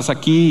mejor tú estás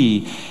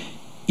aquí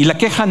y la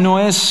queja no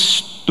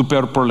es tu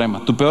peor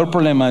problema. Tu peor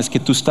problema es que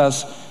tú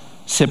estás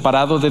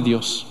separado de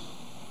Dios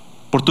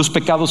por tus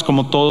pecados,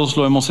 como todos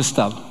lo hemos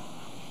estado.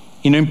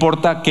 Y no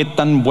importa qué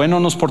tan bueno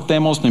nos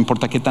portemos, no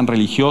importa qué tan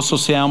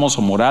religiosos seamos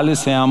o morales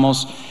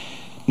seamos,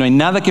 no hay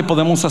nada que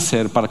podemos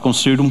hacer para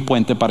construir un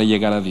puente para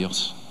llegar a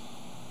Dios.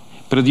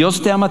 Pero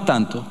Dios te ama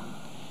tanto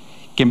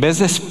que en vez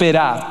de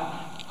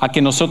esperar a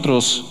que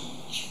nosotros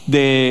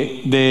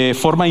de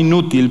forma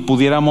inútil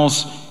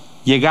pudiéramos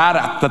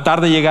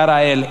tratar de llegar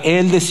a Él,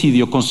 Él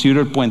decidió construir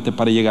el puente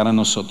para llegar a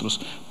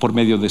nosotros por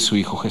medio de su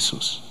Hijo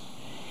Jesús.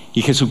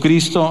 Y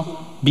Jesucristo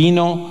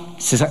vino,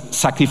 se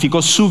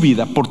sacrificó su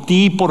vida por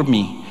ti y por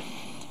mí.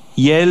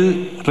 Y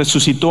Él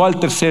resucitó al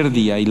tercer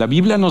día. Y la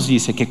Biblia nos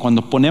dice que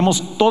cuando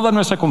ponemos toda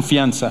nuestra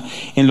confianza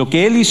en lo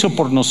que Él hizo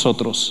por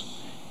nosotros,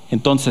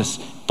 entonces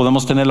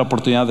podemos tener la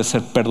oportunidad de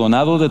ser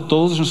perdonados de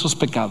todos nuestros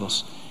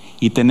pecados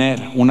y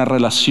tener una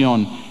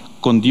relación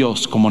con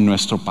Dios como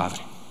nuestro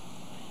Padre.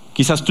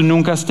 Quizás tú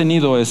nunca has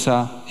tenido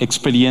esa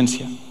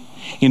experiencia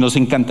y nos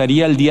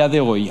encantaría el día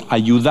de hoy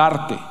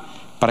ayudarte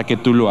para que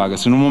tú lo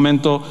hagas. En un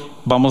momento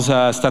vamos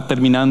a estar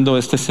terminando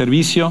este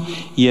servicio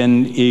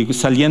y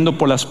saliendo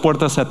por las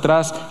puertas de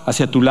atrás,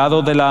 hacia tu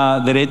lado de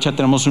la derecha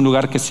tenemos un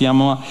lugar que se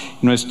llama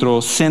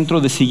nuestro centro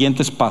de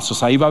siguientes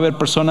pasos. Ahí va a haber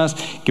personas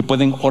que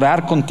pueden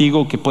orar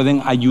contigo, que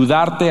pueden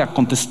ayudarte a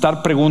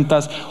contestar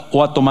preguntas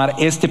o a tomar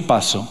este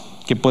paso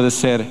que puede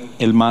ser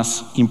el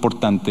más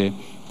importante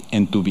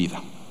en tu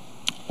vida.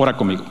 Ora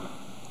conmigo.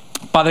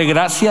 Padre,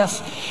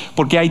 gracias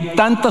porque hay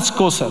tantas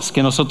cosas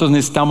que nosotros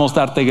necesitamos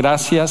darte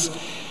gracias,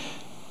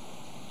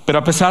 pero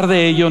a pesar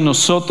de ello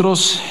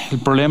nosotros, el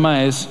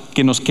problema es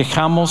que nos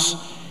quejamos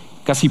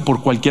casi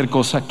por cualquier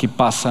cosa que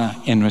pasa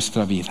en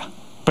nuestra vida.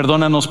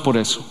 Perdónanos por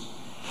eso.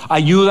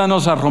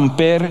 Ayúdanos a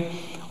romper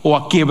o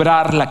a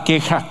quebrar la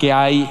queja que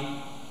hay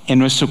en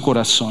nuestro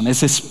corazón,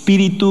 ese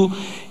espíritu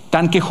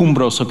tan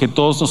quejumbroso que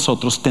todos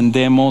nosotros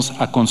tendemos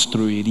a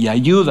construir, y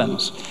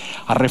ayúdanos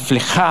a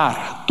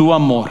reflejar tu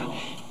amor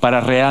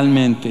para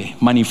realmente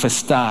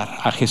manifestar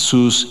a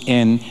Jesús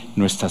en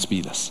nuestras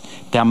vidas.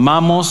 Te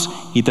amamos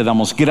y te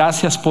damos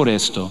gracias por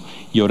esto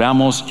y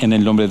oramos en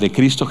el nombre de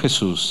Cristo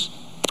Jesús.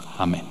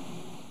 Amén.